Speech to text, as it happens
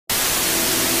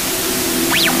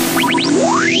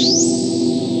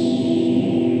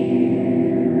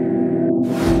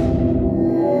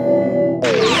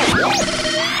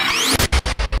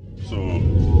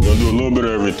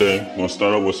gonna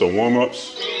start out with some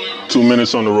warm-ups, 2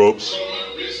 minutes on the ropes,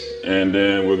 and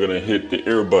then we're gonna hit the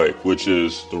air bike, which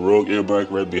is the Rogue air bike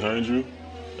right behind you,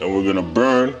 and we're gonna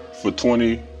burn for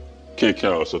 20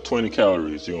 kcal, so 20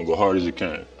 calories. You're gonna go hard as you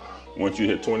can. Once you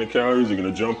hit 20 calories, you're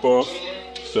gonna jump off,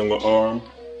 single arm,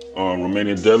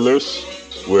 Romanian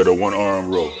deadlifts with a 1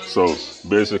 arm row. So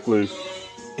basically,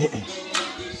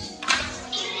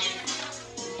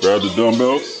 grab the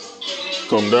dumbbell,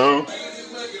 come down,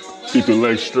 keep your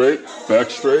legs straight, back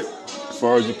straight, as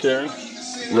far as you can,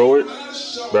 row it,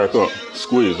 back up,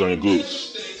 squeeze on your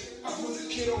glutes.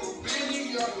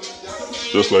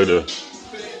 Just like that.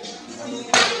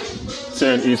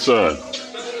 10 each side.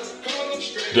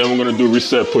 Then we're gonna do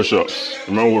reset push-ups.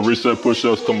 Remember with reset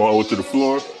push-ups, come all the way to the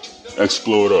floor,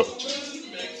 explode up.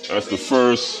 That's the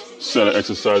first set of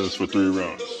exercises for 3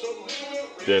 rounds.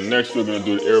 Then next we're gonna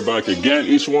do the air bike again.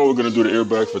 Each one we're gonna do the air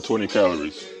bike for 20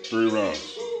 calories, 3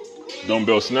 rounds.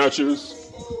 Dumbbell snatches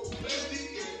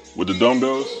with the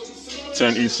dumbbells,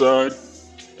 10 each side.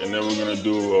 And then we're gonna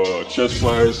do chest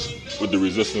flies with the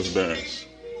resistance bands.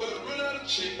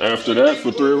 After that,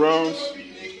 for 3 rounds,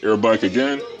 air bike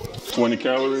again, 20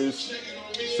 calories,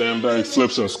 sandbag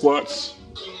flips and squats,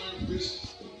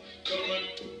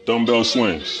 dumbbell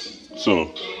swings.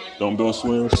 So, dumbbell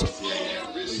swings.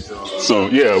 So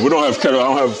yeah, we don't have kettle.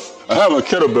 I have a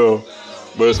kettlebell,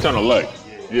 but it's kind of light.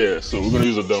 Yeah, so we're gonna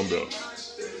use a dumbbell.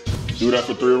 Do that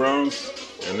for 3 rounds,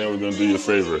 and then we're gonna do your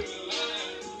favorite.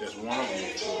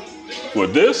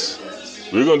 With this,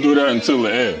 we're gonna do that until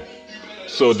the end.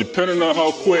 So depending on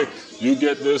how quick you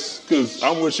get this, because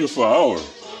I'm with you for an hour.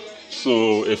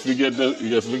 So if we get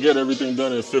everything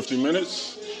done in 50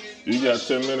 minutes, you got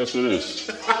 10 minutes of this.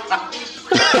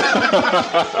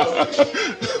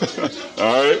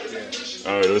 All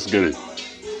right, let's get it.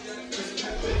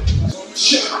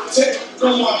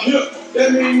 On my hip,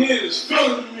 that mean it's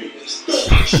feeling me. It's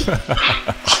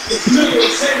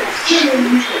killing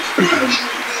me.